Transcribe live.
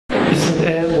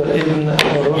الآب والابن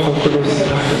والروح القدس.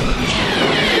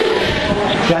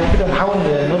 يعني كده نحاول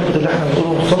نربط اللي احنا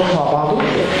بنقوله الصبح مع بعضه.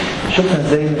 شفنا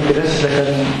ازاي ان الدراسة ده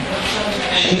كان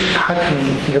شيء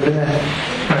حتمي جاب لنا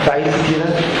مفاعيل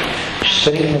كتيرة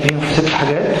اشتركنا فيهم في 6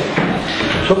 حاجات.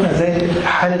 شفنا ازاي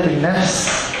حالة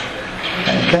النفس،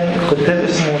 يعني كان الكتاب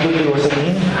اسمه ضد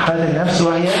الوثنيين حالة النفس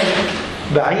وهي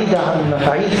بعيدة عن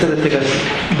مفاعيل سر التجسد،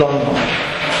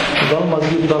 ضلمة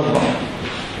تجيب ضلمة.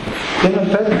 كلمة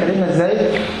فاتت اتكلمنا ازاي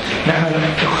ان احنا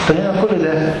اختارينا كل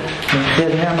ده من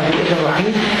خلال نعمة الابن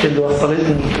الوحيد اللي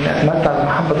وصلتني ان اتمتع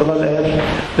بمحبة الله الآب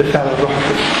بفعل الروح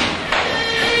القدس.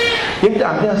 يبدأ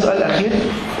عندنا سؤال أخير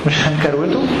مش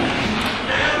هنكروته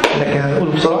لكن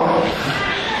هنقوله بسرعة،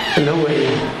 اللي هو ايه؟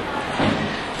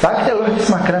 ساعات كده الواحد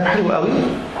يسمع كلام حلو قوي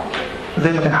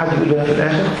زي ما كان حد يقول لنا في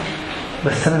الآخر،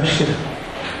 بس أنا مش كده،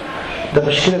 ده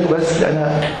مش كده بس،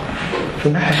 أنا في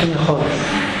الناحية الثانية خالص،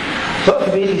 سواء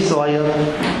في بيتي الصغير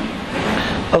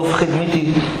أو في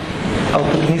خدمتي أو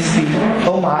في كنيستي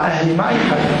أو مع أهلي مع أي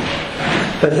حاجة.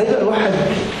 فازاي بقى الواحد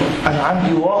أنا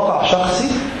عندي واقع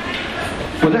شخصي،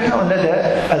 واللي احنا قلنا ده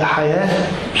الحياة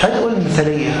مش عايز أقول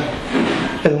المثالية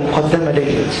المقدمة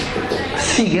ليا،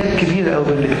 بس في جاب كبيرة أوي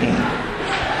بين الاثنين.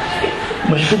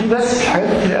 مش في دي بس، في حاجات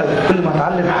كتير قوي. كل ما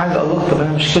اتعلم حاجة الله طب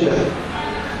أنا مش كده،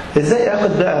 ازاي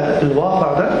اخد بقى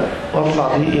الواقع ده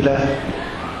واطلع بيه الى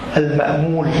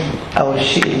المأمول او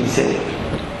الشيء المثالي؟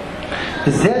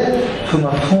 ازاي في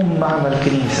مفهوم معنى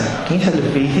الكنيسة اللي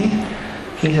في بيتي،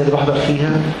 الكنيسة اللي بحضر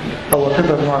فيها او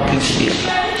تقدر نوع الكنيسة دي.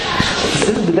 بس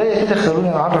في البداية كده خلوني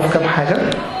نعرف كم حاجة.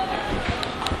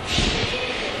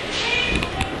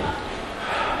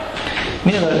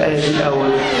 مين يقرأ الآية دي الأول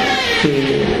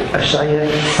في أشعياء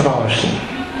 27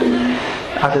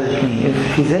 عدد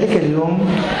 2؟ في ذلك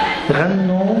اليوم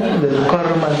غنوا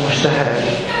للكرمة المشتهى،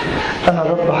 أنا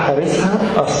رب حارسها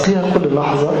أسقيها كل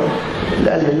لحظة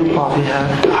لألا يوقع بها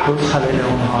أحرسها ليلا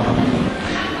ونهارا.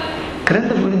 الكلام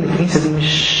ده بيقول إن الكنيسة دي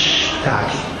مش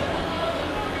بتاعتي،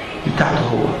 بتاعته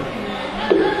هو.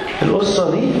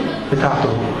 الأسرة دي بتاعته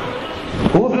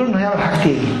هو بيقول إنه هيعمل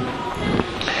حاجتين: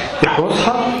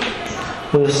 يحرسها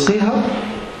ويسقيها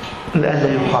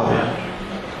لألا يوقع بها.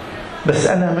 بس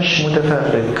أنا مش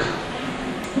متفرج،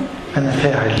 أنا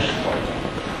فاعل.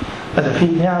 أنا في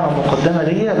نعمة مقدمة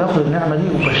ليا باخد النعمة دي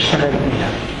وبشتغل بيها.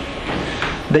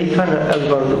 ده يفرق قوي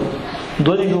برضه.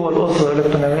 دول جوه الأسرة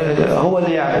الإلكترونية هو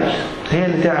اللي يعمل، هي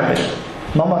اللي تعمل،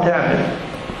 ماما تعمل،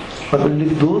 فبقول لك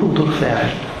دور ودور فاعل.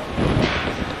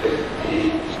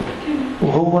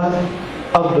 وهو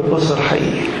أب الأسر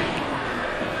حقيقي.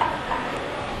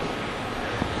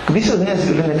 كبيس الناس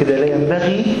يقول لنا كده: لا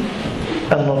ينبغي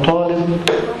أن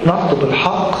نطلب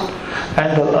الحق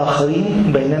عند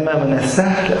الآخرين بينما من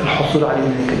السهل الحصول عليه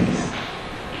من الكنيسة.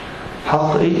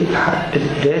 حق إيه؟ الحق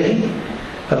الإلهي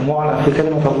المعلن في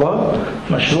كلمة الله،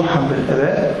 مشروحا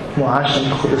بالآباء، معاشا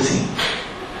بالقدسين.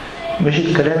 مش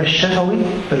الكلام الشفوي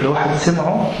اللي واحد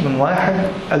سمعه من واحد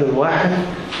قاله الواحد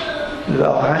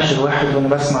أو عاش الواحد وأنا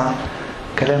بسمع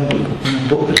كلام من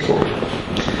بق لبق،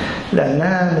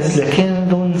 لأنها مثل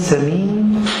كنز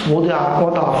ثمين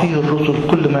وضع فيه الرسل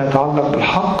كل ما يتعلق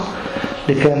بالحق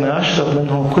لكي ما يشرب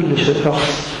منه كل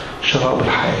شخص شراب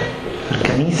الحياة.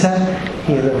 الكنيسة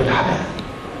هي باب الحياة.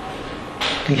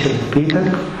 الكنيسة اللي في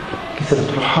بيتك، الكنيسة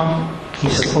اللي بتروحها،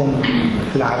 الكنيسة الأم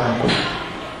في العالم كله.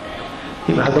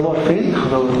 يبقى هدور فين؟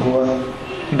 هدور هو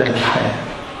باب الحياة.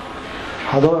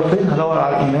 هدور فين؟ هدور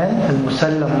على الإيمان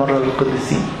المسلم مرة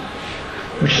للقديسين،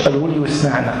 مش قالوا لي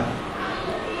وسمعنا.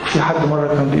 في حد مرة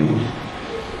كان بيقول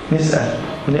نسأل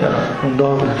ونقرأ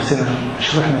وندور بنفسنا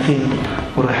نشوف احنا فين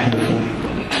ورايحين فين.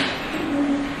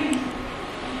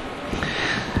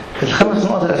 ال5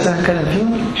 نقط الأساسية هنتكلم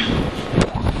فيهم.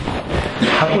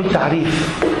 هنقول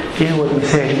تعريف ايه هو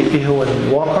المثالي، ايه هو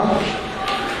الواقع،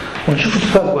 ونشوف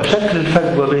الفجوة، شكل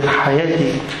الفجوة بين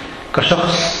حياتي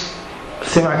كشخص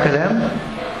سمع كلام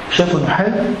شافه انه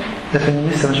حلو لكن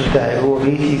لسه مش بتاعي، هو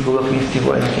بيتي جوه كنيستي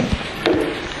جوه كده.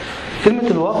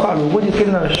 كلمة الواقع الوجودي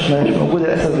كلمة مش موجودة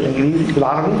للأسف بالإنجليزي،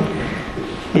 بالعربي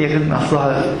هي كلمة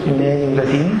أصلها يوناني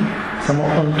ولاتيني،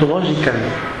 يسموها ontological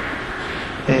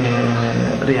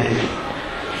reality.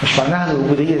 مش معناها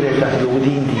الوجودية زي بتاعت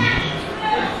الوجوديين دي،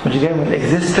 مش جاية من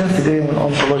existence، جاية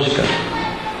من ontological.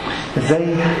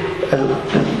 ازاي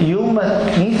يوم ما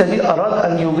الكنيسة دي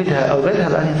أراد أن يوجدها أو جدها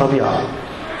بأنهي طبيعة،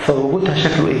 فوجودها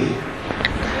شكله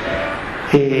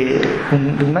إيه؟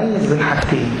 بنميز بين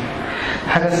حاجتين: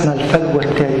 حاجة اسمها الفجوة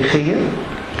التاريخية،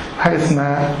 وحاجة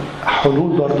اسمها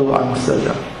حلول برضو على المستوى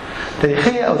ده.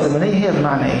 تاريخية أو زمنية هي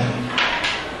بمعنى إيه؟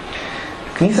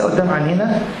 الكنيسة قدام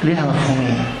عينينا ليها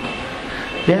مفهومين،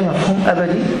 ليها مفهوم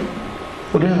أبدي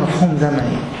وليها مفهوم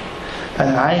زمني.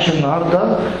 أنا عايش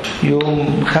النهاردة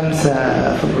يوم 5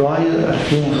 فبراير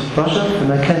 2016 في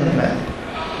مكان ما.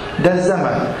 ده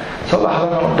الزمن، سواء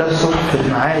حضرنا قدام الصبح في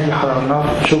المعادي، حضرناه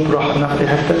في شبرا، حضرناه في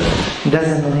حتة، ده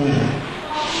زمنيا.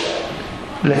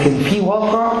 لكن في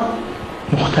واقع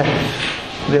مختلف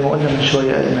زي ما قلنا من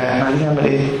شوية. احنا عايزين نعمل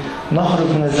ايه؟ نخرج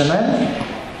من الزمان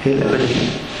هي الأبدية.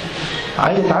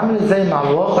 عايز اتعامل ازاي مع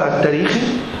الواقع التاريخي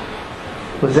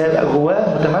وازاي ابقى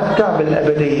جواه متمتع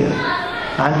بالأبدية.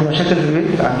 عندي مشاكل في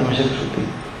البيت، عندي مشاكل في البيت.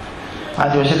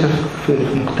 عندي مشاكل في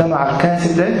المجتمع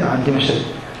الكنسي ده، عندي مشاكل.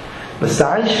 بس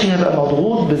عايش فيها بقى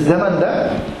مضغوط بالزمن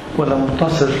ده ولا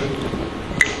منتصر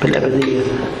بالأبدية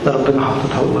اللي ربنا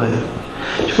حطتها جوايا.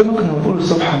 مش كده ممكن نقول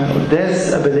الصبح من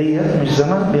قداس أبدية مش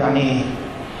زمن؟ يعني ايه؟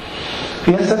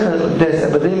 في ناس فاكره القداس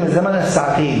أبدية من زمن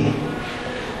الساعتين،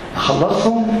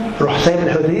 اخلصهم روح سايب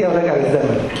الأبدية وراجع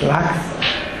للزمن. بالعكس،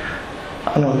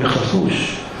 انا ما بيخلصوش.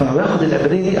 انا باخد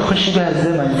الأبدية دي اخش بيها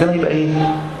الزمن يبقى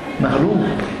ايه؟ مغلوب،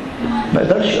 ما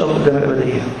يقدرش يقف قدام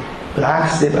الأبدية.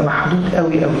 بالعكس، ده يبقى محدود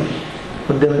قوي قوي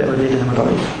قدام الأبدية اللي انا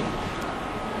ضعيف.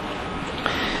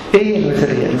 ايه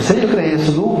المثالية؟ المثالية كده هي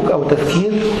سلوك او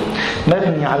تفكير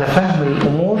مبني على فهم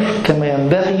الامور كما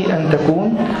ينبغي ان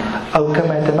تكون او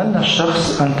كما يتمنى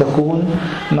الشخص ان تكون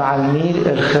مع الميل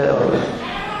الخائر.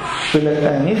 يقول لك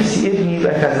انا نفسي ابني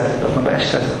يبقى كذا، طب ما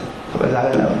بقاش كذا، طب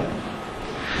ازعل الاول.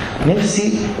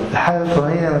 نفسي الحاجة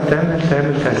الفلانية لما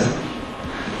تعمل كذا.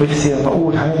 نفسي لما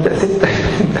اقول هنبدأ 6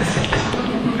 نبدأ 6.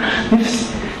 نفسي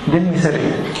دي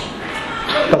المثالية.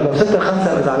 طب لو 6:05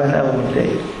 ابقى زعلان قوي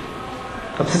متضايق.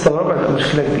 طب 6:15 تبقى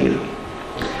مشكلة كبيرة.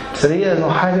 مثالية انه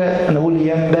حاجة انا اقول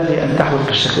ينبغي ان تحدث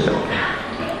بالشكل ده.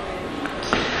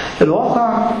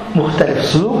 الواقع مختلف،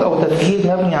 سلوك او تفكير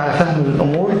مبني على فهم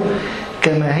الامور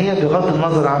كما هي بغض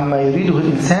النظر عما يريده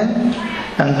الانسان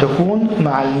ان تكون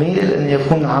مع الميل ان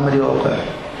يكون عملي واقعي.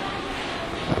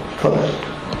 اتفضل.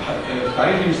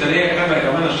 تعريف المثالية كما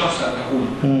يتمنى الشخص ان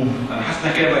تكون. انا حاسس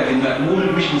انها كده بقت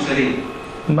المأمول مش مثالية.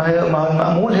 ما هو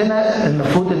المأمول هنا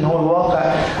المفروض ان هو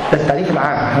الواقع. ده التعريف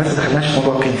العام، احنا لسه ما دخلناش في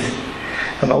موضوع الكنيسة.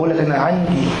 لما اقول لك انا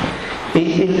عندي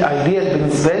ايه الايديال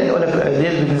بالنسبه لي، اقول لك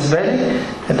الايديال بالنسبه لي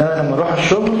ان انا لما اروح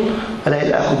الشغل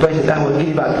الاقي كوبايه القهوه تجي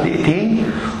لي بعد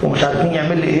دقيقتين ومش عارف مين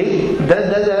يعمل لي ايه.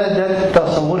 ده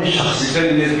تصوري الشخصي.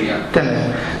 مثال نسبي يعني.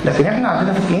 تمام. لكن احنا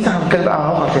عندنا في الكنيسه هنتكلم عن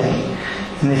نقطه ثانيه،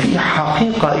 ان في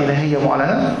حقيقه الهيه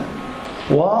معلنه،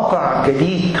 واقع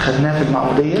جديد خدناه في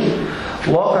المعموديه،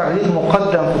 واقع جديد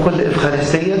مقدم في كل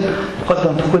افخارستيه،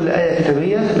 مقدم في كل ايه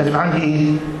كتابيه. لكن عندي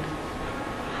ايه؟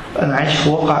 انا عايش في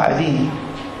واقع قديم،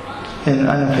 ان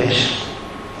انا فاشل،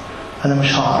 انا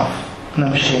مش هعرف، انا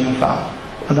مش هينفع،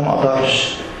 انا ما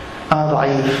اقدرش، انا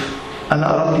ضعيف،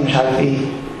 انا ارادتي مش عارف ايه.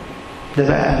 ده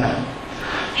بقى انا.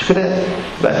 مش كده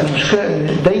بقت المشكله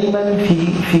ان دايما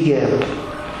في جاب،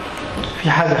 في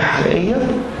حاجه حقيقيه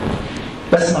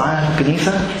بسمع عنها في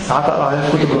الكنيسه، ساعات اقرا عليها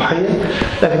في كتب روحيه،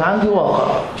 لكن عندي واقع.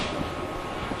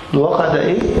 الواقع ده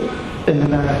ايه؟ ان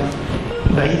انا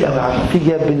بعيد قوي عنه، في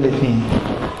جاب بين الاثنين.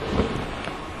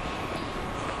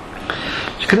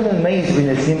 كده بنميز بين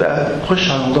الاثنين. بقى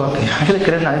نخش على الموضوع الثاني. احنا كده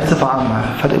اتكلمنا عليه بصفه عامه،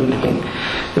 فرق بين الاثنين.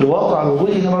 الواقع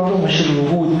الوجودي هنا برضه مش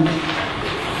الوجود،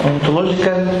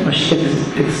 ontological مش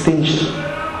extension.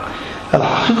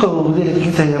 الحقيقه الوجوديه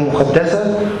للكنيسه هي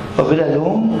مقدسه وبلا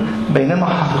لوم، بينما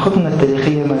حقيقتنا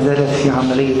التاريخيه ما زالت في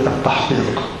عمليه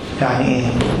التحقيق. يعني ايه؟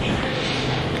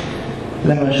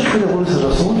 لما نشوف كده بولس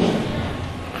الرسول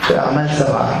في اعمال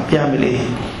 7 بيعمل ايه؟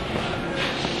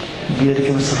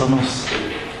 بيركب استفانوس.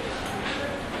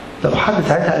 لو حد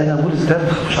ساعتها قال لنا بولس ده ما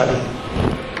تخافوش عليه،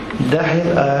 ده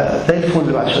هيبقى زي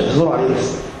الفل بعد شويه، زوروا عليه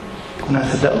بس، كنا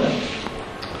هنصدقه.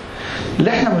 اللي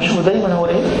احنا بنشوفه دايما هو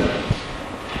ايه؟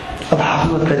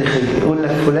 الحقيقه التاريخيه. يقول لك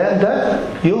فلان ده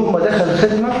يوم ما دخل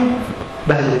الخدمه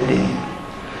بهدل الدنيا.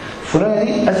 فلانه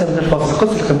دي اسد الفصل،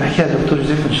 القصه اللي كان بيحكيها الدكتور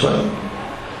جوزيف من شويه.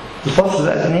 الفصل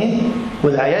بقى 2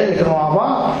 والعيال اللي كانوا مع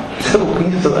بعض سابوا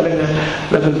الكنيسه وقال لك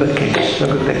ده راجل بكاش،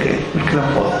 راجل دكاش، الكلام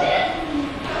فاضي.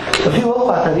 ففي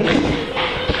واقع تاريخي،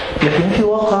 لكن في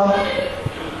واقع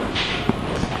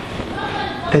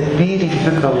تدبيري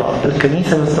في فكر الله.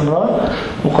 الكنيسة باستمرار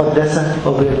مقدسة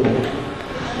وبلا لوم.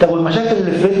 طب والمشاكل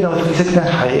اللي في بيتنا وفي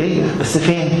كنيستنا حقيقية، بس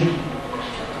فين؟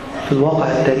 في الواقع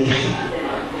التاريخي،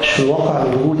 مش في الواقع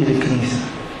الوجودي للكنيسة.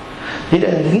 ليه؟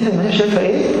 لأن الكنيسة المسيح شايفة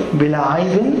ايه؟ بلا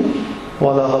عيب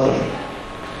ولا غضب.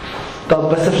 طب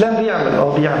بس فلان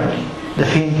بيعمل، بيعمل، ده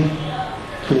فين؟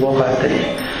 في الواقع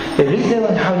التاريخي. الريس دايما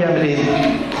يحاول يعمل ايه؟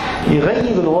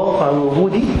 يغيب الواقع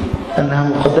الوجودي انها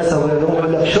مقدسه ولا لوم.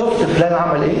 يقول لك شفت فلان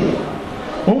عمل ايه؟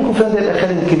 ممكن فلان ده يبقى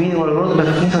خالد كبير ولا رتبه في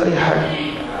الكنيسه ولا اي حاجه.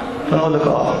 فانا اقول لك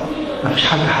ما فيش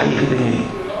حاجه حقيقيه في الدنيا دي.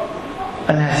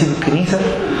 انا هسيب الكنيسه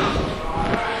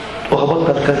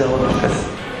وهبطل كذا وهبطل كذا.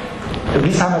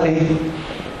 إبليس عمل إيه؟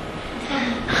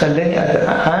 خلاني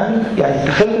أعمل، يعني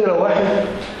تخيل لو واحد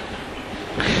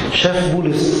شاف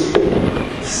بولس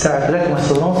الساعة 3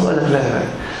 مستغناص وقال لك لا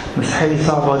مسيحية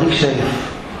صعبة، وديك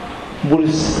شايف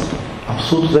بولس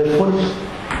مبسوط زي الفل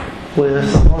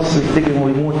واستغناص بيتجم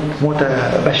ويموت موتة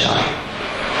بشعة،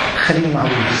 خليه مع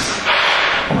بولس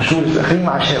ومشهور خليه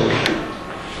مع شاول.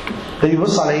 ده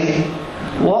بيبص على ايه؟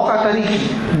 واقع تاريخي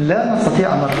لا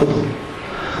نستطيع ان نرفضه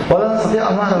ولا نستطيع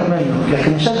ان نهرب منه،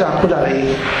 لكن نشجع الكل على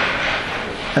ايه؟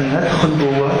 ان ندخل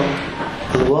جوه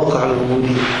الواقع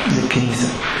الوجودي للكنيسة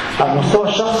على المستوى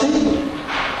الشخصي،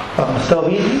 على المستوى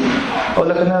بيتي. اقول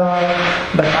لك انا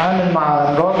بتعامل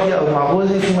مع مراتي او مع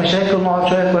جوزي في مشاكل ونقعد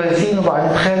شويه كويسين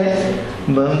وبعدين نتخانق،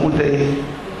 بنقول ده ايه؟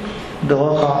 ده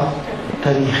واقع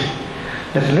تاريخي.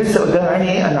 لكن لسه قدام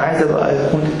عيني ايه؟ انا عايز ابقى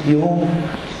يكون اليوم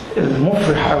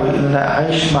المفرح قوي ان انا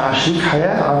اعيش مع شريك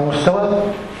حياه على مستوى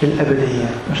الابديه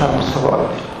مش على مستوى الارض.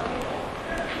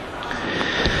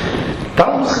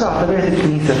 تعالوا نبص على طبيعه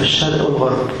الكنيسه في الشرق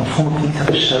والغرب، مفهوم الكنيسه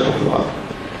في الشرق وفي الغرب،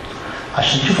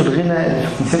 عشان نشوف الغنى اللي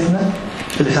في كنيستنا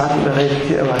اللي ساعات يبقى غير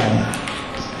كتير قوي علينا.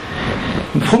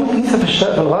 مفهوم الكنيسه في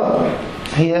الشرق والغرب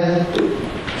هي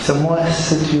يسموها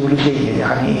الستيولوجيه.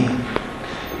 يعني ايه؟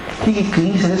 تيجي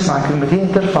الكنيسه تسمع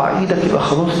كلمتين ترفع ايدك يبقى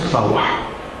خلاص تروح.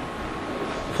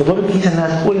 فدور الكنيسه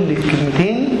انها تقول لك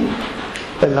كلمتين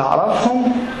اللي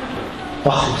اعرفهم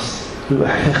واخلص، يبقى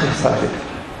احنا خلص على كده.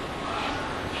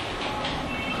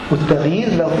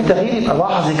 والتغيير لو في تغيير يبقى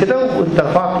لحظي كده وانت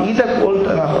رفعت ايدك وقلت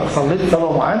انا صليت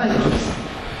صلاه معانا يبقى خلص.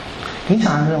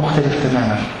 الكنيسه عندنا مختلف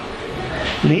تماما.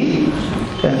 ليه؟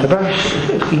 لان تبع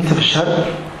الكنيسه في الشرق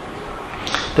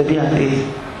تبيعت ايه؟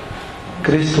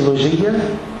 كريستولوجيه،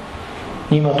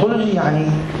 نيماتولوجي، يعني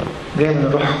جاي من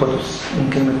الروح القدس،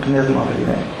 يمكن من البنيزم او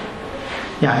اليونان.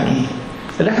 يعني ايه؟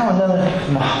 اللي احنا عندنا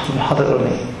في المحاضره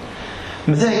الاولانيه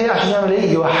المسيح جاي عشان يعمل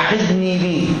ايه؟ يوحدني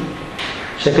بيه.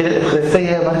 عشان كده الإفخارستية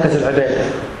هي مركز العبادة.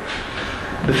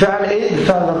 بفعل ايه؟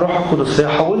 بفعل الروح القدس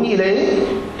يحولني الى ايه؟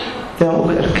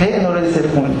 الكائن الذي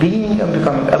سيكون being and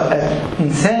becoming، ابقى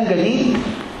انسان جديد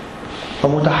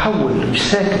ومتحول مش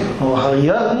ساكن. هو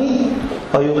غيرني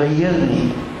ويغيرني،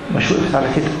 مش وقفت على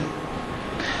كده.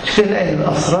 مش كده لان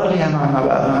الاسرار ليها معنى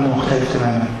بقى، معنى مختلف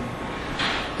تماما.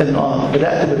 ان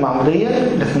بدات بالمعموديه،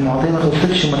 لكن المعموديه ما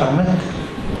غلطتش وما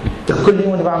اتعمدت. كل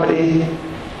يوم انا بعمل ايه؟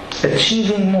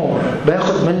 achieving more،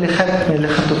 باخد من اللي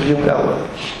خدته في اليوم الاول.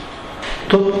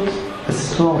 تبت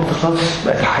بس التوبه ما بتخلصش،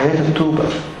 بقت حياه التوبه.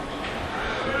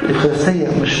 الإفخارستية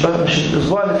مش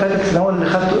الاسبوع اللي فات هو اللي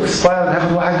خدته اكسباير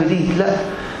هاخد واحد جديد، لا،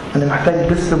 انا محتاج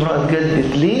باستمرار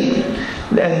اتجدد. ليه؟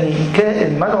 لاني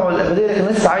كائن مدعو للابديه لكن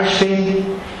لسه عايش فين؟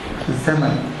 في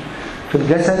الزمن، في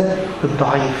الجسد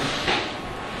الضعيف.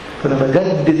 فانا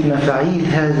بجدد مفاعيل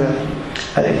هذا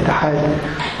الاتحاد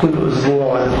كل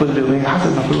اسبوع ولا كل يومين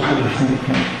حسب ما كل واحد يفهم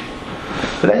الثاني.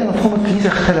 فلان مفهوم الكنيسه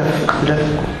اختلف اختلاف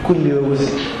كل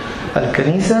وجزء.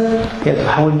 الكنيسه هي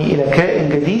تحولني الى كائن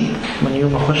جديد من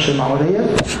يوم اخش المعموديه،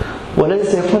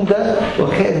 وليس يكون ده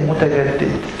وكائن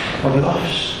متجدد ما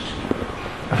بيقفش.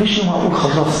 مفيش يوم هقول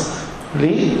خلصت.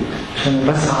 ليه؟ عشان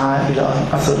بسعى الى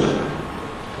ان اصل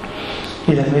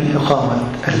الى ملء اقامه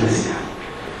المسيح.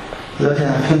 دلوقتي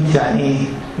انا فهمت يعني ايه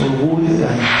وجود،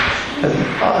 يعني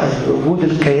وجود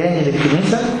الكياني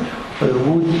للكنيسه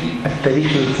ووجود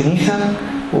التاريخي للكنيسه،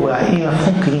 وايه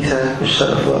مفهوم كنيسه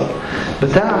الشرق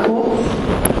بتاعته.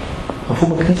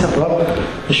 مفهوم الكنيسه في الغرب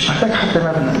مش محتاج حتى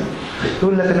مبنى.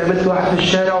 يقول لك انا قابلت واحد في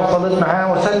الشارع وصليت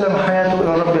معاه وسلم حياته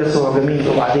الى الرب يسوع، جميل،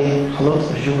 وبعدين خلاص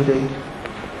مش جوه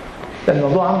ده.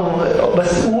 الموضوع عنده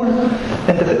بس تقول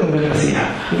انت تؤمن بالمسيح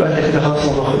يبقى انت كده خلاص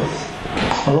الموضوع خلص.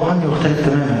 الموضوع عنده مختلف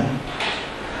تماما.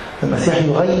 المسيح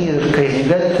يغير الكيان،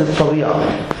 يجدد الطبيعه،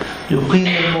 يقيم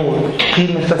الموت،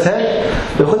 يقيم الفساد،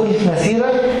 وياخدني في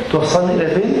مسيره توصلني الى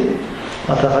فين؟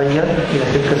 اتغير الى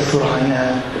تلك الصوره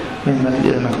عينها من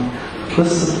مجد الى مجد.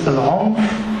 قصه العمر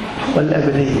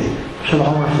والابديه، مش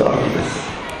العمر في الارض بس.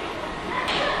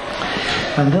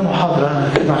 عندنا محاضره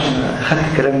انا عشان اخدت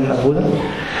الكلام من اولها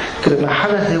كده. ما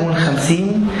حدث يوم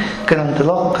 50 كان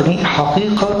انطلاق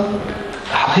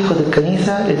حقيقة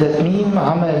الكنيسة لتتميم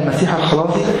عمل المسيح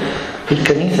الخلاصي في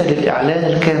الكنيسة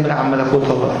للإعلان الكامل عن ملكوت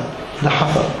الله. ده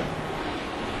حصل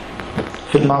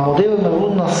في المعمودية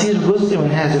والمولود، نصير جزء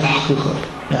من هذه الحقيقة.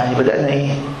 يعني بدأنا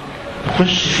إيه؟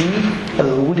 نخش في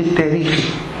الوجود التاريخي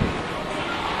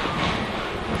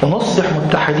ونصبح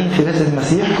متحدين في جسد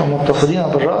المسيح ومتصلين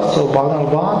بالرأس وبعضنا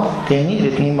البعض تاني،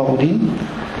 الاثنين موجودين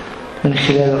من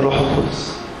خلال الروح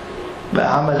القدس.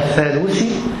 بقى عمل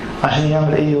ثالوثي عشان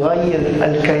يعمل ايه؟ يغير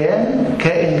الكيان،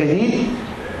 كائن جديد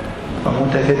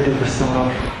ومتجدد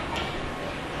باستمرار.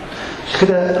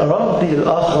 عشان كده ردي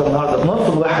للاخر النهارده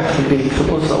بنرفض واحد في البيت في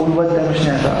الاسره، اقول الواد ده مش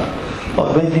نافع،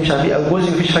 او بنتي مش عارف ايه، او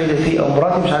جوزي مفيش فايده فيه، او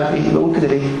مراتي مش عارف ايه. بقول كده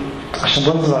ليه؟ عشان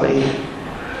بنظر على ايه؟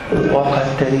 الواقع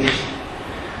التاريخي.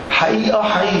 حقيقه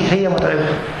هي متعبه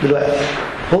دلوقتي،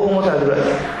 هو متعب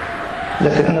دلوقتي،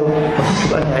 لكن انا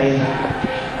بصيت بأني عين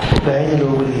بعين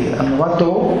الوجوديه، ان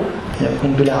وضعه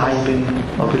يكون بلا عيب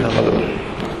وبلا غلط.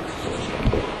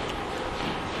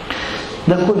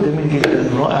 ده كل جميل جدا،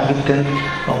 رائع جدا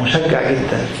ومشجع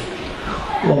جدا،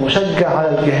 ومشجع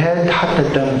على الجهاد حتى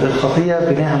الدم بالخطية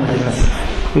بنعمة المسيح.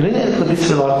 يقول لنا القديس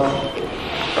في الأرض،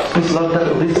 القديس في الأرض ده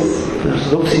القديس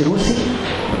الأرثوذكسي روسي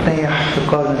نيح في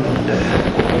القرن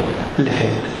اللي فات،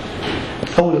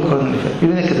 أول القرن اللي فات.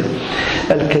 يقول لنا كده: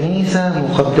 الكنيسة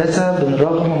مقدسة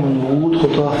بالرغم من وجود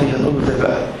خطاة فيها. نقول له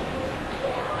بقى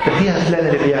ده فيها فلان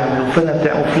اللي بيعمل وفلانة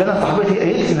بتعمل وفلانة صاحبتي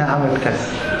قالت إنها عملت كذا.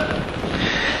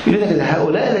 يقول لك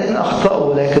هؤلاء الذين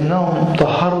أخطأوا ولكنهم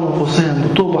طهروا نفوسهم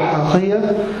بتوبة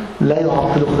حقيقية لا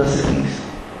يعطلوا قداس الكنيسة.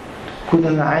 كل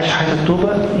أنا عايش حياة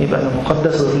التوبة يبقى أنا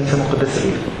مقدس والكنيسة مقدسة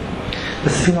ليه.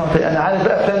 بس في نوع تاني، أنا عارف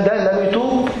بقى فلان ده لم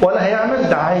يتوب ولا هيعمل،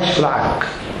 ده عايش في العك.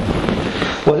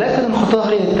 ولكن الخطاة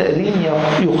هي التأليم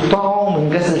يقطعوا من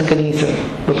جسد الكنيسة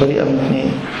بطريقة من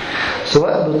اثنين،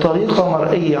 سواء بطريقة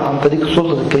مرئية عن طريق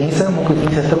سلطة الكنيسة، ممكن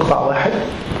الكنيسة تقطع واحد،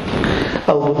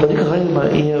 أو بطريقة غير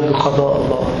مرئية بقضاء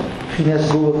الله. في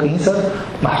ناس جوه الكنيسة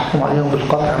محكوم عليهم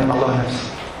بالقطع من الله نفسه،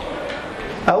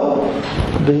 أو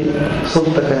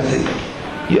بسلطة كنسية.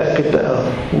 يؤكد بقى: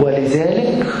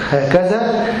 ولذلك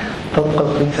هكذا تبقى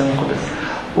الكنيسة المقدسة.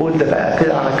 قلت بقى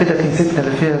كده على كده كنيستنا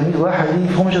اللي فيها 100 واحد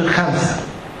دي فهم مش غير 5.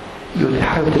 يقول لي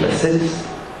حابب تبقى السادس،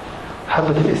 حابب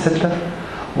تبقى الستة،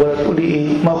 ولا تقولي ايه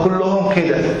ما كلهم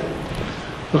كده.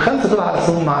 ال5 دول على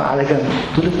صوم على جنب،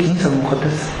 دول الكنيسة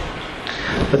المقدسة.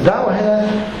 فالدعوة هنا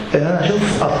ان انا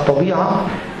اشوف الطبيعة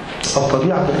او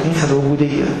طبيعة الكنيسة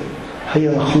الوجودية هي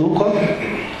مخلوقة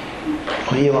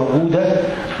وهي موجودة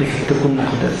لكي تكون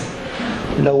مقدسة.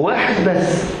 لو واحد بس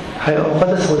هيبقى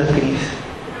مقدس هو ده الكنيسة.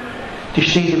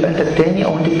 تشتري تبقى انت الثاني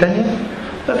او انت الثانية،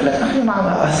 لا احنا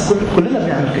مع كلنا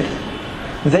بنعمل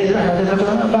كده. زي اللي احنا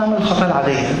انا بعمل الخطايا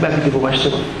العادية، بكذب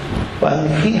وبشتغل،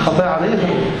 وأن في خطايا عادية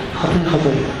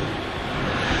خطايا.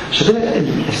 عشان كده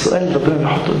السؤال اللي ربنا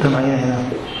بيحطه قدام عينينا هنا،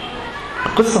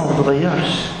 القصة ما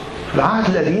بتتغيرش. في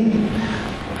العهد القديم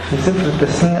في سفر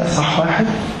التثنية اصحاح 1،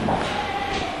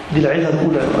 دي العيلة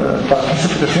الأولى بتاعت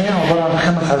سفر التثنية، عبارة عن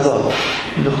 5 عظات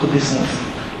للقديس موسى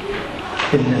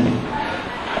النبي.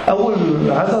 أول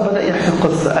عظة بدأ يحكي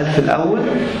القصة، قال في الأول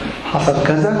حصل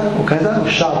كذا وكذا،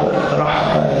 والشعب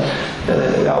راح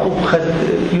يعقوب خد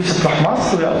يوسف راح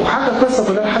مصر، وحكى القصة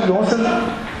كلها لحد ما وصل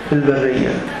البرية.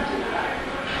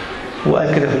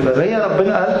 وقال كده في البرية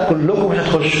ربنا قال كلكم مش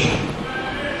هتخشوا.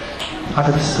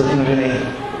 عدد 36 من ايه؟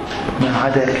 ما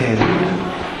عدا كالب.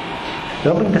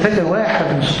 يا رب انت فاكر واحد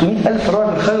من 600,000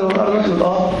 راجل خير والارض؟ يقول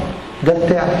ده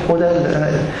بتاعي، هو ده اللي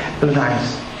انا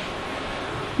عايزه.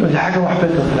 دي حاجة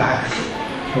محبطة بالعكس.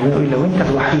 ربنا يقول لو انت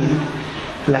الوحيد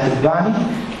اللي هتتبعني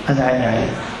انا عيني عليك.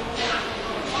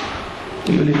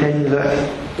 يقول لي تاني دلوقتي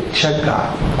تشجع،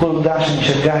 كل ده عشان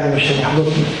يشجعني مش عشان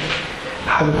يحبطني.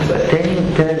 حابب تبقى التاني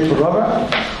والتالت والرابع،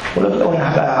 ولو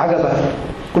انا هبقى عجبة.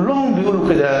 كلهم بيقولوا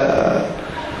كده،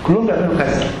 كلهم بيعملوا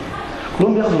كذا،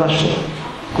 كلهم بياخدوا رشوة،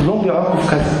 كلهم بيعرفوا في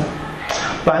كذا.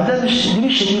 وعندنا دي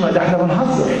مش شتيمة، ده احنا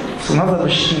بنهزر، بس بنهزر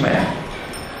بالشتيمة يعني.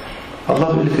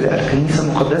 الله بيقول كده: الكنيسة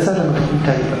المقدسة لما تكون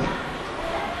تايبة.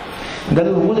 ده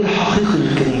الوجود الحقيقي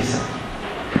للكنيسة،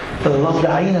 الله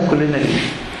دعينا كلنا ليه.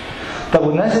 طب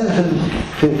والناس اللي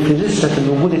في لسه في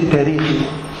الوجود التاريخي،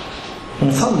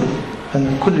 نصلي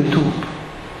أن الكل يتوب.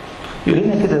 يقول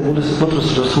لنا كده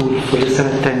بطرس الرسول في الرسالة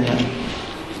الثانية،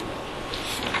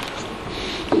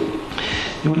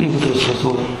 يقول ايه بطرس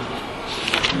الرسول؟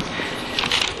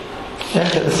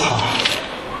 آخر إصحاح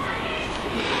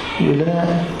يقول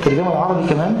لنا الترجمة العربي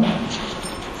كمان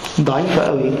ضعيفة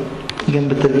قوي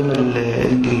جنب الترجمة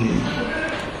الإنجليزي.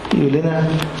 يقول لنا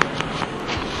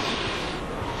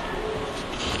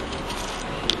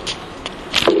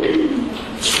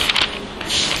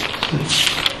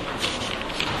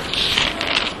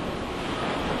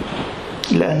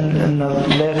لأن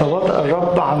لا يتباطأ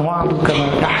الرب عن وعده كما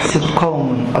يحسب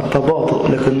قوم التباطؤ،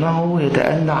 لكنه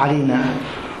يتأنى علينا،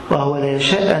 وهو لا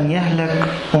يشاء أن يهلك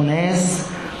أناس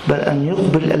بل أن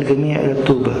يقبل الجميع إلى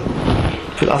التوبة.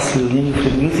 في الأصل اليوناني في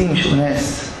الإنجليزي مش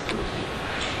أناس،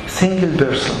 single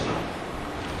person،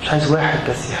 مش عايز واحد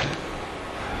بس يهلك.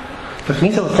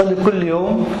 فالكنيسة بتصلي كل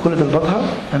يوم في كل طلباتها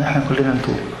أن احنا كلنا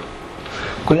نتوب،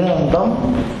 كلنا ننضم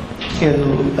إلى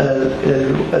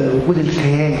الوجود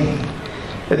الكياني،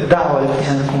 الدعوة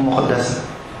للكنيسة أن تكون مقدسة.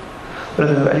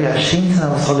 ولكن بقى لي 20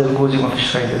 سنة بصلي لجوزي وما فيش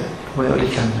فايدة، ويقول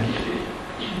يكمل.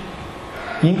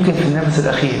 يمكن في النفس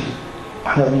الأخير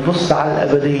احنا بنبص على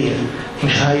الأبدية،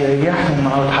 مش هيريحني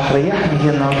النهاردة، هتريحني هي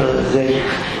النهاردة ازاي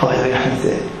أو هيريحني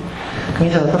ازاي.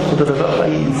 الكنيسة لا تفقد الرجاء في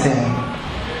أي إنسان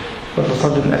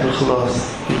وتصلي من أجل الخلاص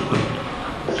للكل.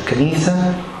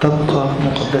 الكنيسة تبقى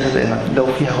مقدسة دائما لو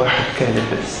فيها واحد كامل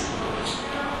بس.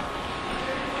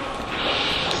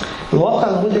 الواقع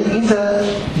الوجود الكنيسة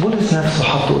بولس نفسه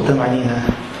حطه قدام عينينا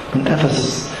من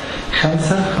أفسس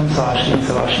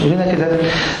 5:25-27 يقول لنا كده: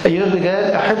 أيها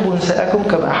الرجال أحبوا نساءكم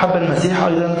كما أحب المسيح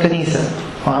أيضا الكنيسة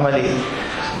وعمل إيه؟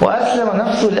 وأسلم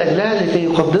نفسه لأجلها لكي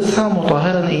يقدسها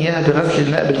مطهرا إياها بغسل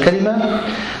الماء بالكلمة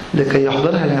لكي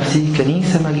يحضرها لنفسه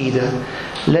كنيسة مجيدة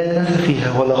لا دنس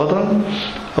فيها ولا غضن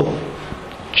أو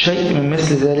شيء من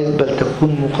مثل ذلك، بل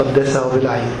تكون مقدسة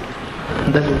وبلا عيب.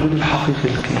 ده الوجود الحقيقي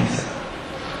للكنيسة.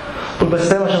 قل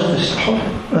بس أنا ما شفتش الحب،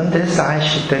 أنت لسه عايش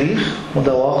في التاريخ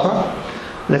وده واقع،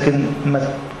 لكن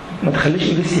ما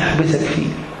تخليش إبليس يحبسك فيه،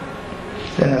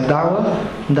 لأن الدعوة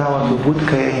دعوة وجود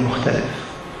كياني مختلف.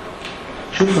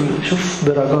 شوف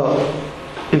برجاء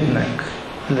ابنك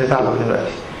اللي تعبك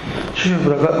دلوقتي، شوف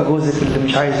برجاء جوزك اللي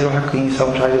مش عايز يروح الكنيسة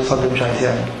ومش عايز يصلي ومش عايز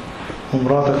يعمل،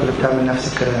 ومراتك اللي بتعمل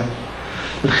نفس الكلام،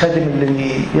 الخادم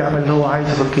اللي بيعمل اللي هو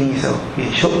عايزه في الكنيسة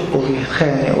وبيشق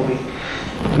وبيتخانق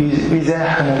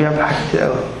وبيزاحم وبيعمل حاجات كتير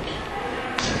قوي.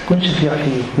 كن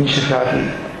شفيع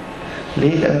فيه.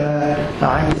 ليه؟ لأن أنا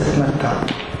عايز أتمتع،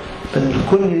 لأن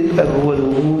الكل يبقى هو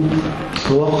الوجود،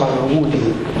 الواقع الوجودي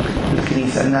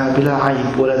للكنيسة أنها بلا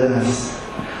عيب ولا دنس،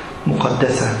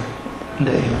 مقدسة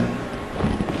دائما،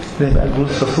 زي ما قال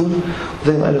بولس الرسول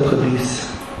وزي ما قال القديس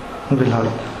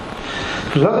بالهارد.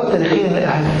 في الواقع التاريخية نلاقي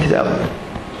حاجات كتير قوي،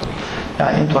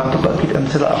 يعني انتوا عندكم أكيد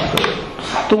أمثلة أكتر،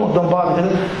 حطوهم قدام بعض كده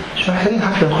مش محتاجين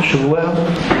حتى نخش جواهم،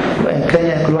 وإن كان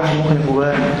يعني كل واحد ممكن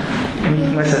جواه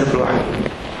 100 مثل كل واحد.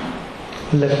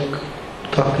 يقول لك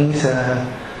بتوع الكنيسة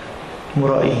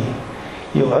مرائين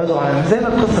يوعظوا عن، زي ما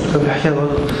القصة اللي كان بيحكيها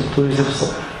برضه الدكتور يوسف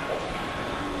الصبر،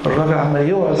 الراجل عمال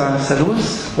يوعظ عن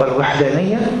الثالوث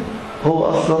والوحدانية، هو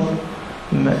أصلا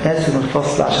قاسم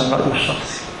الفصل عشان رأيه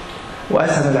الشخصي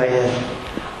وقسم العيال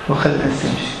وخلى الناس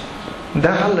تمشي.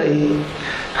 ده خلى إيه؟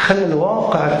 خلى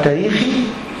الواقع التاريخي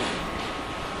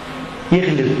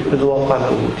يغلب الواقع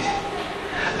الوجودي.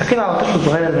 لكن على طفل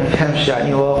صغير ما يفهمش يعني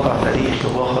ايه واقع تاريخي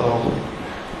وواقع وجودي.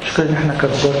 مش كده ان احنا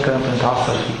كبار كلام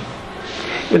بنتعصر فيه.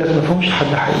 يقول لك ما فهمش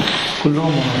حد حقيقي،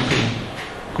 كلهم منافقين،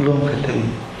 كلهم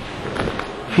كذابين.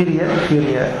 في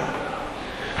رياء،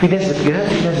 في ناس بتجاهد،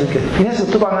 في ناس بتجاهد، في ناس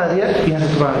بتطبع على رياء، في ناس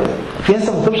بتطبع على رياء، في ناس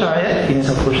ما بتطبعش على رياء، في ناس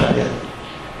ما بتطبعش على رياء.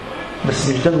 بس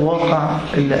مش ده الواقع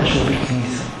اللي اشوف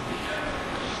بالكنيسة.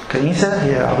 الكنيسة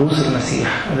هي عروس المسيح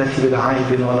التي بلا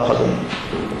عيب ولا غضب.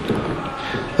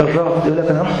 الرب يقول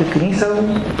لك أنا رحت الكنيسة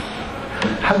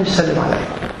محدش سلم عليا،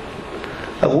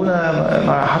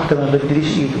 أبونا حتى ما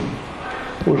بدليش إيده،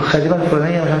 والخادمة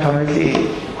الفلانية مش عارف عملت لي إيه،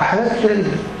 وحاجات كتير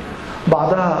جدا،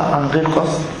 بعضها عن غير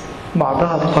قصد،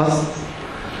 بعضها بقصد،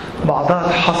 بعضها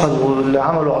حصل واللي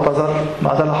عمله اعتذر،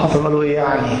 بعضها اللي حصل قالوا إيه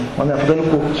يعني وأنا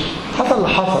أفضلكم، حصل اللي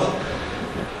حصل.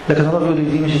 لكن الرب يقول لي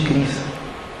دي مش الكنيسة،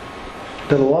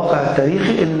 ده الواقع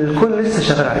التاريخي اللي الكل لسه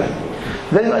شغال عليه.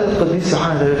 زي ما قال القديس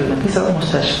يوحنا الكنيسة بقى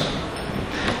مستشفى،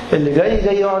 اللي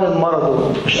جاي يعلن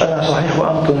مرضه، مش أنا صحيح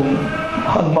وأنتم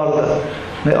المرضى،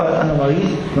 ما يقول أنا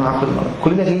مريض معكم المرض.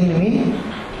 كلنا جايين لمين؟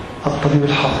 الطبيب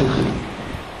الحقيقي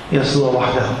يسوع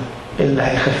وحده، اللي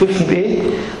هيخففني بإيه؟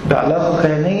 بعلاقة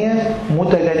كيانية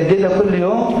متجددة كل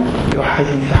يوم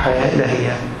يوحدني في حياة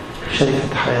إلهية،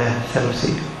 شركة حياة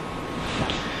ثالوثية.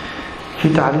 في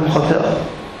تعليم خاطئة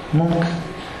ممكن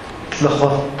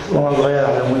تلخبط، وانا صغير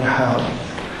علموني حاول،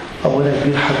 او انا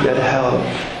كبير حد قال حاول،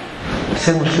 بس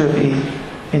المشكله في ايه؟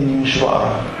 اني مش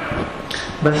بقرا،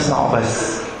 بسمع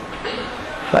وبس،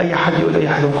 فاي حد يقول اي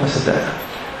حاجه ممكن اصدقها.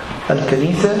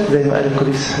 الكنيسه زي ما قال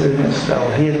القديس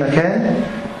الاول هي المكان،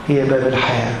 هي باب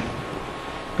الحياه.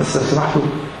 بس لو سمحتوا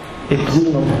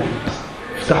ابتدوا مضبوط،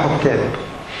 افتحوا كتاب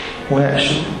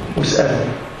وناقشوا واسالوا،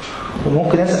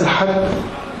 وممكن اسال حد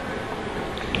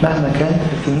مهما كان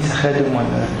في الكنيسة خادم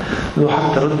ولا له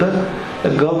حتى رتبة،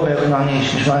 الجواب ما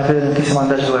يقنعنيش، مش معنى كده ان الكنيسة ما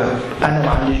عندهاش جواب، انا ما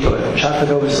عنديش جواب، مش عارف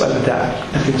اجاوب السؤال بتاعك،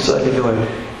 لكن السؤال ليه جواب،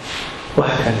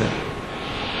 وهكذا.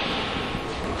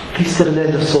 في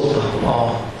استغلال للسلطة،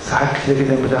 ساعات كتير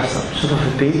جدا بتحصل، شوفها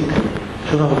في البيت،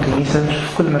 شوفها في الكنيسة، شوفها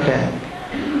في كل مكان.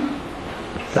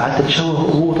 ساعات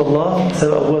تتشوه قوة الله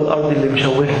بسبب أبواب الأرض اللي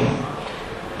مشوهني،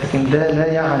 لكن ده لا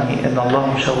يعني ان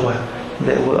الله مشوه،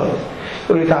 ده أبواب الأرض.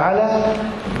 يقول لي تعالى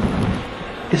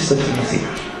اسأل في المسيح،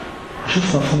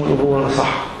 شوف مفهوم الأبوة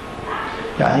صح،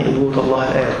 يعني أبوة الله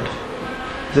الآب،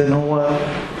 زي ان هو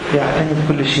يعتني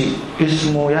بكل شيء،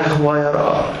 اسمه يهوى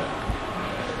يرى،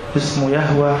 اسمه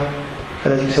يهوى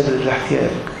الذي يسدد الاحتياج،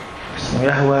 اسمه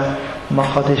يهوى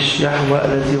مقدش، يهوى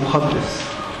الذي يقدس.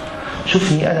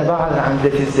 شوفني أنا بعلن عن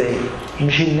ذاتي إزاي،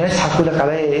 مش الناس حكوا لك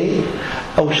عليا إيه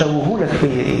أو شوهوا لك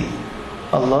فيا إيه.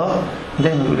 الله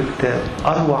دايما يقول الكتاب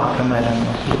أروع كمالا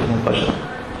مطلوب من البشر.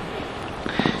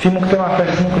 في مجتمع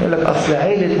فارس ممكن يقول لك أصل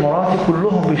عيلة مراتي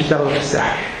كلهم بيشتغلوا في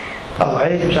السحر، أو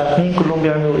عيلة مش عارف مين كلهم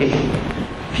بيعملوا إيه.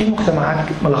 في مجتمعات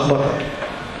ملخبطة،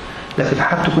 لكن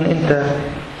حتى تكون أنت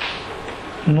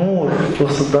نور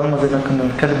وسط الضلمة زي ما كنا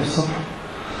بنتكلم الصبح،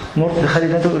 نور تخلي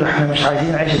الناس يقولوا احنا مش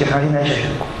عايزين عيشة دي، احنا عايزين نعيش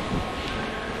عيشتكم.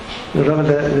 الراجل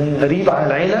ده غريب عن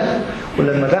العيلة،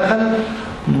 ولما دخل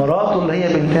مراته اللي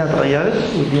هي بنتها اتغيرت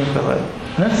والدين اتغيرت.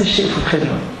 نفس الشيء في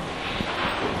الخدمة،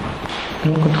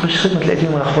 ممكن تخش خدمة تلاقي فيه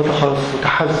ملخبطة خالص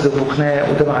وتحزب وخناق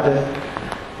وده مع ده،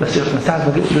 بس من ساعة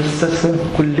ما جيت للأستاذ فهم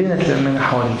كلنا تلمينا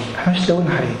حواليه، احنا مش تلمينا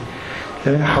حواليه،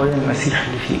 تلمينا حوالين المسيح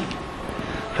اللي فيه.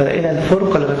 فلقينا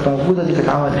الفرقة اللي كانت موجودة دي كانت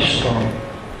عمل الشيطان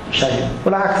مش عايز،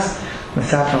 والعكس من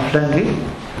ساعة ما فلان جه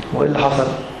وايه اللي حصل؟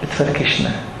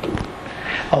 اتفركشنا،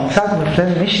 او من ساعة ما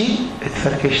فلان مشي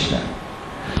اتفركشنا.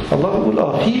 الله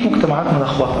بيقول في مجتمعات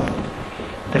ملخبطة،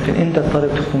 لكن انت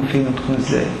الطالب تكون فين وتكون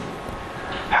ازاي.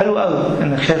 حلو قوي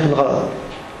انك شايف الغلط،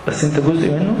 بس انت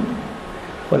جزء منه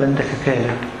ولا انت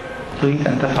ككالب تريد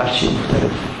ان تفعل شيء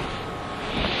مختلف.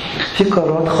 في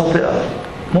قرارات خاطئة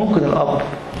ممكن الاب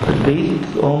في البيت،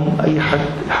 الام، اي حد،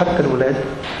 حتى الولاد،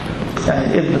 يعني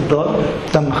الابن الضال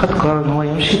لما خد قرار ان هو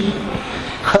يمشي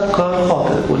خد قرار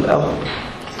خاطئ والاب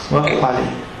وافق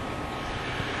عليه.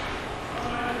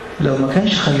 لو ما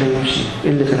كانش خليه يمشي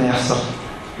ايه اللي كان يحصل؟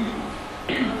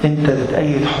 انت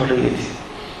بتأيد حريتي،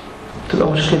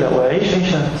 تبقى مشكلة وعيش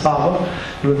عيشة صعبة.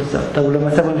 طب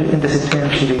لما سابه انت سبتني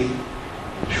امشي ليه؟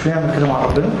 مش بنعمل كده مع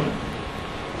ربنا؟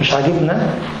 مش عاجبنا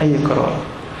اي قرار.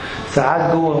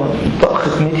 ساعات جوه نطاق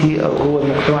خدمتي او جوه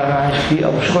المجتمع اللي انا عايش فيه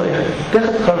او مش رأي حاجه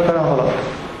تاخد قرار فعلا غلط،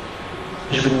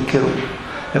 مش بننكره،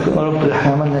 لكن يا رب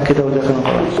احنا عملنا كده وده كان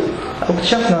غلط، او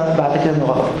اكتشفنا بعد كده انه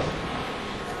غلط.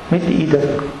 مد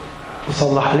ايدك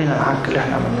وصلح لنا العك اللي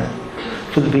احنا عملناه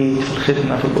في البيت، في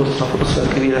الخدمه، في الاسره، في الاسره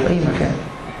الكبيره، في اي مكان.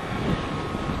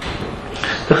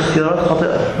 اختيارات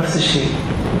خاطئه نفس الشيء،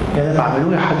 يعني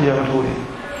بعملوه حد يعمله لي.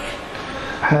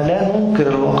 احنا لا ننكر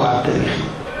الواقع التاريخي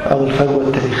او الفجوه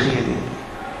التاريخيه دي،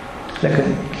 لكن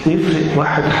يفرق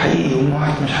واحد حقيقي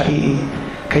وواحد مش حقيقي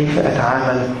كيف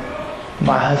اتعامل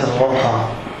مع هذا الواقع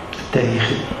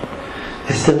التاريخي.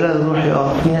 استغلال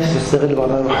الروحي في ناس بيستغلوا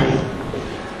بعضها روحيا،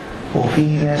 وفي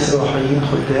ناس روحيين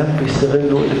خدام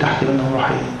بيستغلوا اللي تحت منهم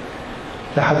روحيا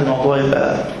لحد الموضوع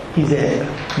يبقى إيذاء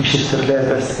مش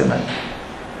استغلال بس كمان.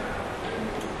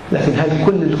 لكن هل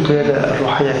كل القيادة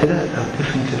الروحية كده؟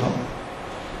 تفهم كده.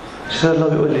 الشيء الله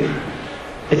بيقول لي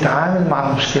اتعامل مع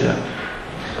المشكلة.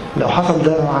 لو حصل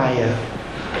ده معايا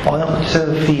او انا كنت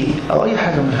سبب فيه او اي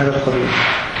حاجة من هذا القبيل،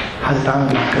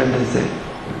 هتتعامل مع الكلام ده ازاي؟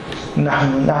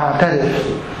 نحن نعترف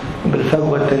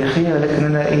بالفجوة التاريخية،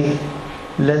 لكننا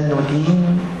لن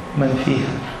ندين من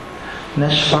فيها.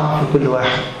 نشفع في كل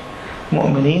واحد،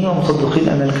 مؤمنين ومصدقين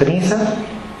ان الكنيسة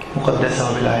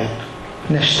مقدسة وبلا عيب.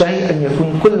 نشتهي ان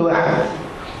يكون كل واحد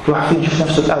فينا يشوف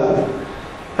نفسه الاول،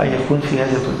 ان يكون في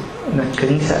هذا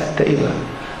الكنيسة التائبة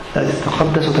التي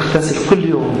تتقدس وتغتسل كل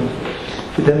يوم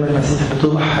في دم المسيح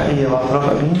بطوبة حقيقية واعتراف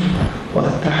أمين،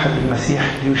 وتتحد بالمسيح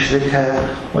ليشركها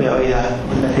ويعيدها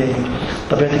قلنا تاني.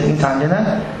 طبيعة الكنيسة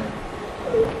عندنا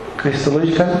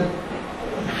كريستولوجيكال،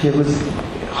 فيها جزء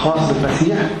خاص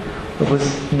بالمسيح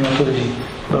وجزء نيوتولوجي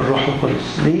بالروح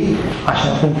القدس. ليه؟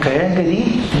 عشان يكون كيان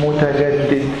جديد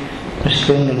متجدد، مش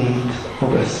كيان جديد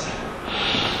وبس.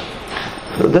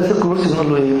 قداس الكرسي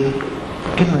بنقول له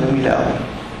كلمة جميلة قوي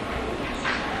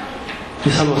في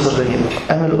صلوة سرية: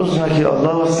 أمل أذنك يا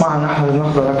الله واسمعنا نحن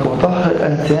بنخضع لك وطهر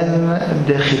أنتاننا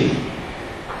الداخلي.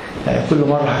 يعني كل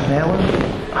مرة هتناول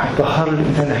هيطهر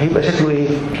الإنسان، هيبقى شكله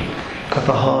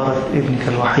كطهارة ابنك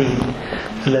الوحيد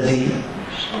الذي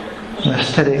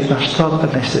نشتاق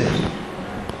أن نشترك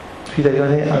في دليل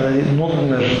الذي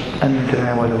نضمر أن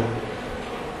نتناوله.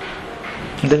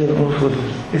 ده اللي بنقول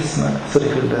في اسم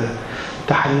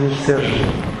تحليل السر،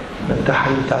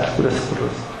 التحليل بتاع القداس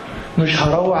الكرسي. مش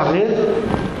هروع غير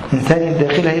إنسان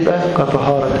الداخل هيبقى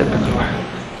كطهارة ابنك الوحيد،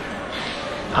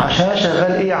 عشان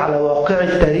شغال على واقع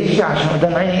التاريخي، عشان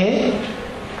قدام عيني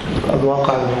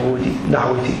الواقع الوجودي،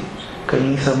 دعوتي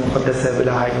كنيسة مقدسة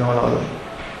بلا عيب ولا غلط.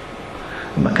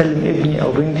 لما أكلم ابني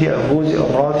أو بنتي أو جوزي أو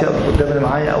مراتي أو قدام اللي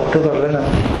معايا أو تقدر لنا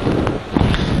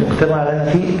المجتمع اللي أنا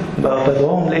فيه،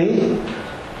 بدعوهم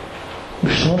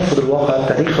مش نرفض الواقع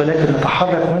التاريخي، ولكن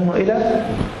نتحرك منه إلى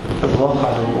الواقع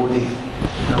الوجودي،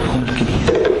 مفهوم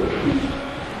الكنيسة.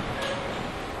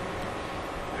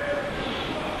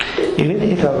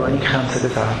 يريد في عبرانيين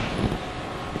 5:9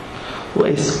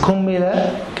 وإذ كمل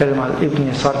كلمة على الابن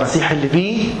يسوع المسيح اللي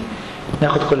بيه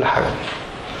ناخد كل حاجة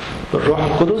بالروح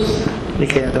القدس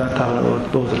لكي نتمتع بالنبوة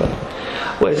الأرض.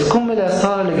 وإذ كمل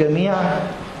صار لجميع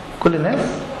كل الناس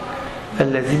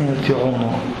الذين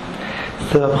يطيعونه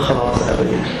سبب خلاص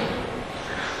أبدي.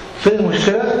 فين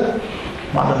المشكلة؟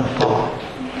 معدم الطاعة.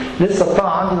 لسه الطاعة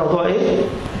عندي موضوع إيه؟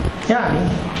 يعني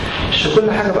مش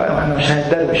كل حاجة بقى، احنا مش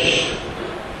هنتدربش،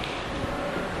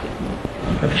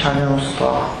 مفيش عندنا نص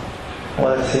طاعة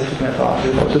ولا 90% طاعة.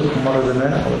 قلت لكم مرة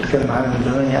زمان أو بتكلم عنها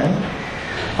من زمان، يعني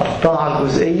الطاعة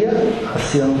الجزئية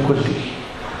عصيان كلي،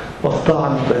 والطاعة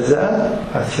المجزأة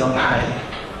عصيان حالي.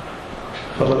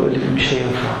 فبقول لك مش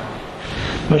هينفع،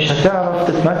 مش هتعرف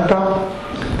تتمتع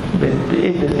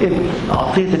بالابن،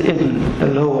 عطية الابن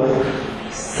اللي هو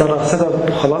صار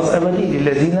سبب خلاص أبدي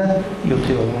للذين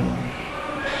يطيعون.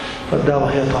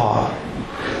 فالدعوة هي طاعة.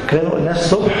 كلام قلناه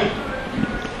الصبح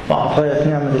وعطايا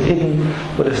نعمة الابن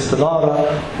والاستنارة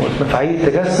ومفاعيل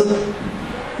التجسد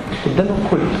قدام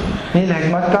الكل. مين اللي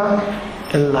هيتمتع؟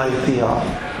 اللي هيطيع،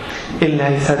 اللي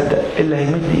هيصدق، اللي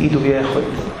هيمد ايده بياخد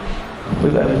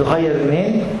ويبقى بيتغير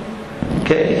منين؟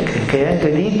 كيان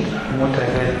جديد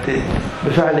متجدد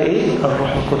بفعل ايه؟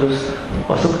 الروح القدس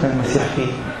وسكن المسيح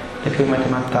فيه لكي ما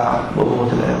يتمتع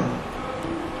بقوة الآب.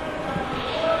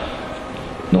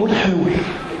 نقول حلول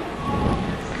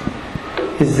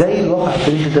ازاي الواقع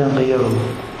التاريخي ده نغيره.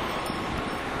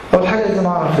 اول حاجه لازم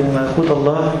اعرف ان ملكوت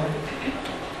الله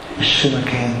مش في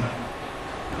مكان.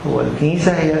 هو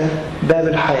الكنيسه هي باب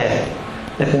الحياه،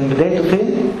 لكن بدايته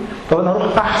فين؟ طب انا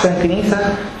اروح احسن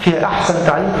كنيسه فيها احسن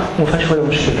تعليم وما فيهاش ولا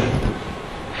مشكله،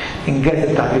 انجاز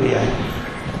التعبير يعني،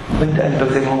 وانت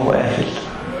قلبك زي ما هو قافل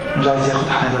مش عايز ياخد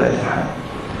حاجه ولا اي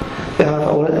حاجه. اعرف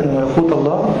اولا ان ملكوت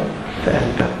الله في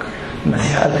قلبك.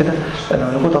 المسيح قال كده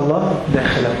ان ملكوت الله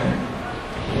داخلكم.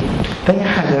 تاني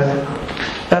حاجة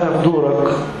اعرف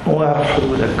دورك واعرف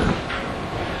حدودك.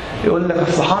 يقول لك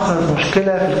اصل حصلت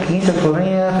مشكلة في الكنيسة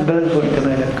الفلانية في البلد الفلانية، انت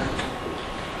مالك؟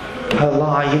 هل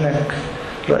الله عينك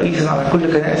رئيسا على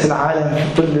كل كنائس العالم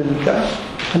في كل البتاع؟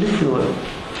 خليك في دورك.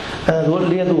 انا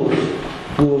ليا دور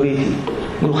جوه بيتي،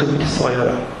 جوه خدمتي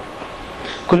الصغيرة.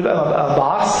 كل بقى ما بقى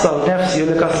بعصر نفسي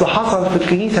يقول لك اصل حصل في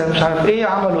الكنيسة مش عارف ايه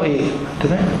عملوا ايه،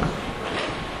 انت مالك؟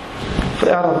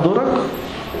 فاعرف دورك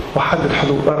وحدد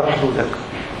حدود، اعرف حدودك.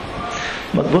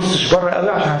 ما تبصش بره قوي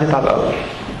عشان هتتعب قوي.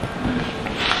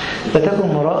 لا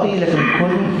تكن مرائي لكن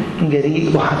كن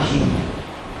جريء وحكيم.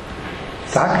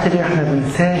 ساعات كتير احنا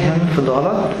بنساهم في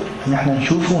الغلط ان احنا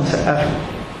نشوفه ونسقفه،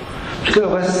 مش كده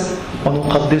بس،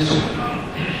 ونقدسه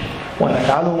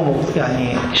ونجعله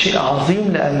يعني شيء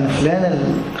عظيم، لان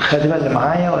فلان الخادمه اللي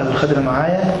معايا ولا الخادم اللي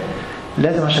معايا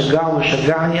لازم اشجعه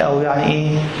ويشجعني، او يعني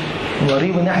ايه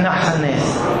نوريه ان احنا احسن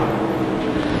ناس.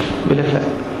 بيقول لك لا،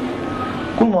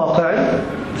 كن واقعي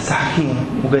بس حكيم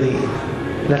وجريء.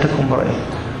 لا تكن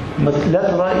مرائي،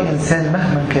 لا ترائي انسان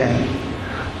مهما كان.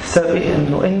 السبب ايه؟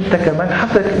 انه انت كمان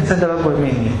حتى الانسان ده اكبر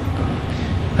مني،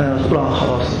 انا مسؤول عن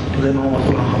خلاصي زي ما هو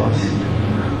مسؤول عن خلاصي.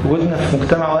 وجودنا في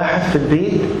مجتمع واحد في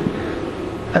البيت،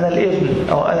 انا الابن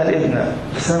او انا الابنه،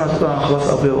 بس انا مسؤول عن خلاص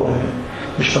ابويا وامي،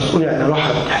 مش مسؤول يعني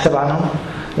اروح احسب عنهم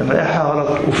لما الاقي حاجه غلط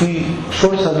وفي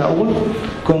فرصه ان اقول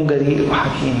كن جريء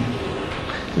وحكيم.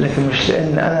 لكن مش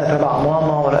لان انا تبع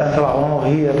ماما ولا انا تبع ماما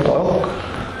وهي بتعق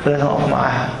فلازم اقف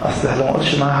معاها، اصل لو ما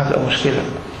قلتش معاها هتبقى مشكله.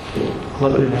 الله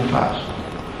بيقول ما ينفعش.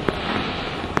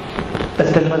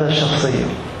 التلمذه الشخصيه،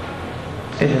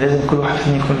 ان لازم كل واحد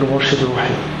فينا يكون له مرشد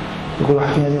روحي، وكل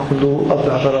واحد فينا يكون له اب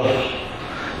اعتراف.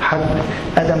 حد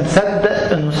انا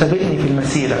مصدق انه سابقني في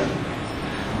المسيره،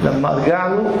 لما ارجع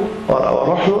له او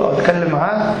اروح له او اتكلم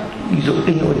معاه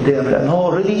يزقني قدام، لان هو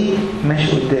اوريدي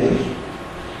ماشي قدامي.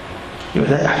 يبقى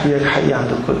ده احتياج حقيقي عند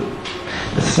الكل،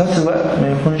 بس في نفس الوقت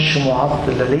ما يكونش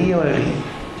معطل لا ليا ولا ليه،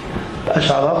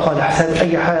 مبقاش علاقه لحساب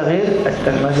اي حاجه غير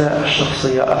التلمذه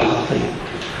الشخصيه الحقيقيه.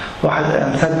 واحد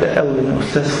انا مصدق قوي ان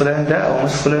استاذ فلان ده او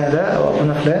مس فلان ده او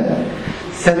ابونا فلان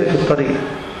سابق في الطريق،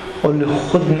 قول له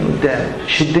خدني قدام،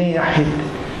 شدني ناحيه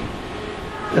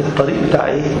الطريق بتاع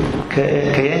ايه؟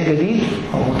 كيان جديد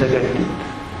او متجدد،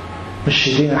 مش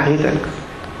شدني ناحيتك.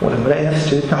 ولما الاقي نفسي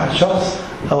شديت ناحيه شخص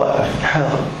او اقف في حاجه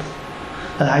غلط،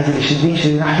 انا عايز اللي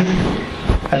يشدني ناحيه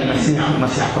المسيح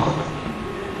والمسيح فقط.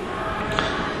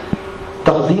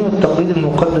 تقديم التقليد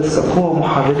المقدس كقوة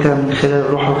محركة من خلال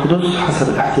الروح القدس حسب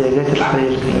الاحتياجات الحالية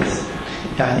للكنيسة.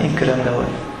 يعني ايه الكلام دوت؟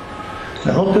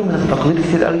 نقول كلمة التقليد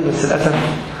كتير قوي، بس للأسف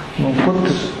من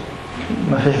كتر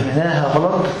ما فهمناها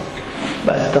غلط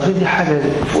بقى التقليد دي حاجة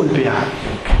فوق البيعة.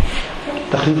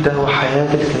 التقليد ده هو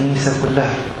حياة الكنيسة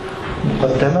كلها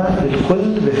مقدمة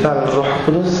للكل بفعل الروح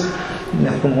القدس،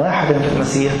 نكون واحدا في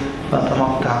المسيح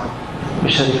ونتمتع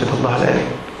بشركة الله الآب.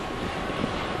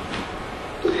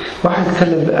 واحد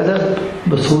يتكلم بأدب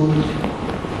بصوت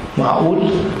معقول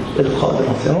القائد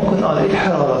المصري. ممكن لقيت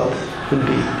حاجة غلط في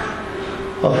البيت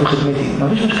أو في خدمتي، ما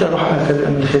فيش مشكلة أروح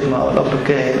أكلم من الخدمة أو الأب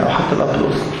الكاهن أو حتى الأب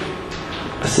الأسري،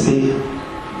 بس بإيه؟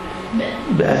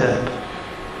 بأدب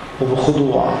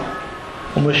وبخضوع،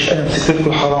 ومش أنا مسكت لكم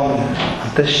الحرامي،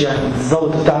 أنتش يعني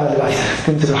الضابط بتاعنا اللي عايز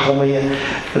تمسك الحرامية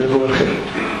اللي جوه الخدمة،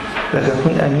 لكن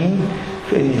أكون أمين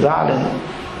في إني بعلن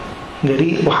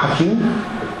جريء وحكيم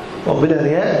وبلا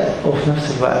رياء وفي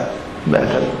نفس الوقت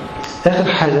بأدب.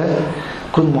 آخر حاجة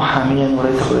كن محاميا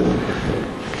وليس خدما.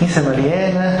 كنيسة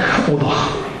مليانة وضخ،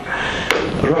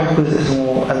 الروح القدس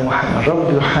اسمه المحامي،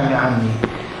 الرب يحامي عني،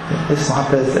 اسمه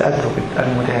حتى الأدفوكيت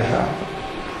المدافع.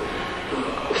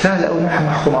 سهل قوي ان احنا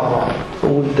نحكم على بعض،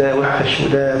 نقول ده وحش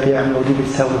وده بيعمل ودي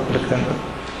بتساوي كل الكلام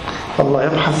ده. الله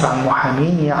يبحث عن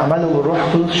محامين يعملوا بالروح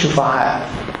القدس شفعاء،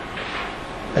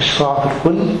 اشفاع في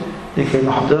الكل لكي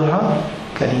نحضرها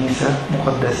كنيسة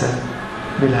مقدسة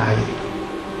بلا عيب.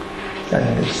 يعني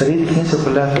رسالة الكنيسة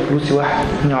كلها في كولوسي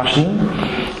 1:22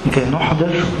 لكي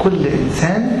نحضر كل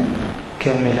إنسان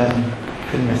كاملا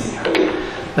في المسيح.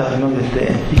 له المجد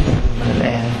الدائم فيكم من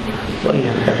الآن وإلى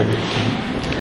الأبد.